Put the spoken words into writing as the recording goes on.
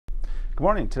Good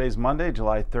morning. Today's Monday,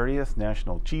 July 30th,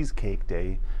 National Cheesecake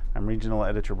Day. I'm Regional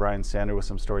Editor Brian Sander with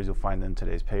some stories you'll find in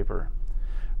today's paper.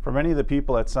 For many of the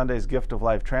people at Sunday's Gift of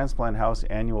Life Transplant House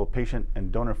annual patient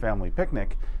and donor family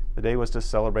picnic, the day was to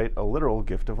celebrate a literal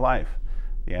gift of life.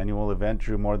 The annual event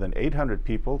drew more than 800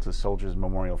 people to Soldiers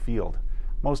Memorial Field.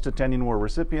 Most attending were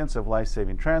recipients of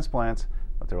life-saving transplants,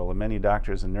 but there were many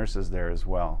doctors and nurses there as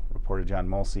well. Reporter John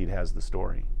Mulseed has the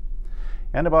story.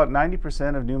 And about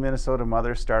 90% of new Minnesota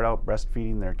mothers start out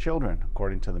breastfeeding their children,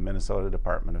 according to the Minnesota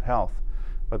Department of Health.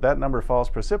 But that number falls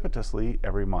precipitously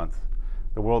every month.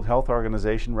 The World Health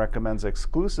Organization recommends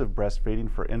exclusive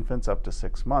breastfeeding for infants up to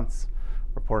 6 months.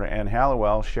 Reporter Ann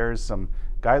Hallowell shares some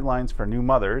guidelines for new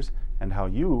mothers and how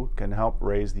you can help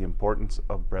raise the importance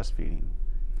of breastfeeding.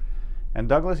 And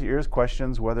Douglas Ears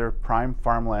questions whether prime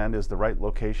farmland is the right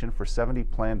location for 70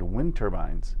 planned wind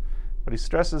turbines, but he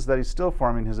stresses that he's still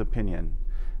forming his opinion.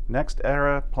 Next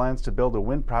Era plans to build a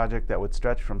wind project that would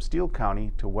stretch from Steele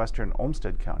County to western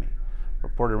Olmsted County.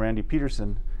 Reporter Randy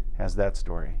Peterson has that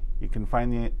story. You can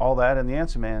find all that and the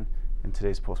Answer Man in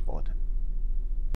today's Post-Bulletin.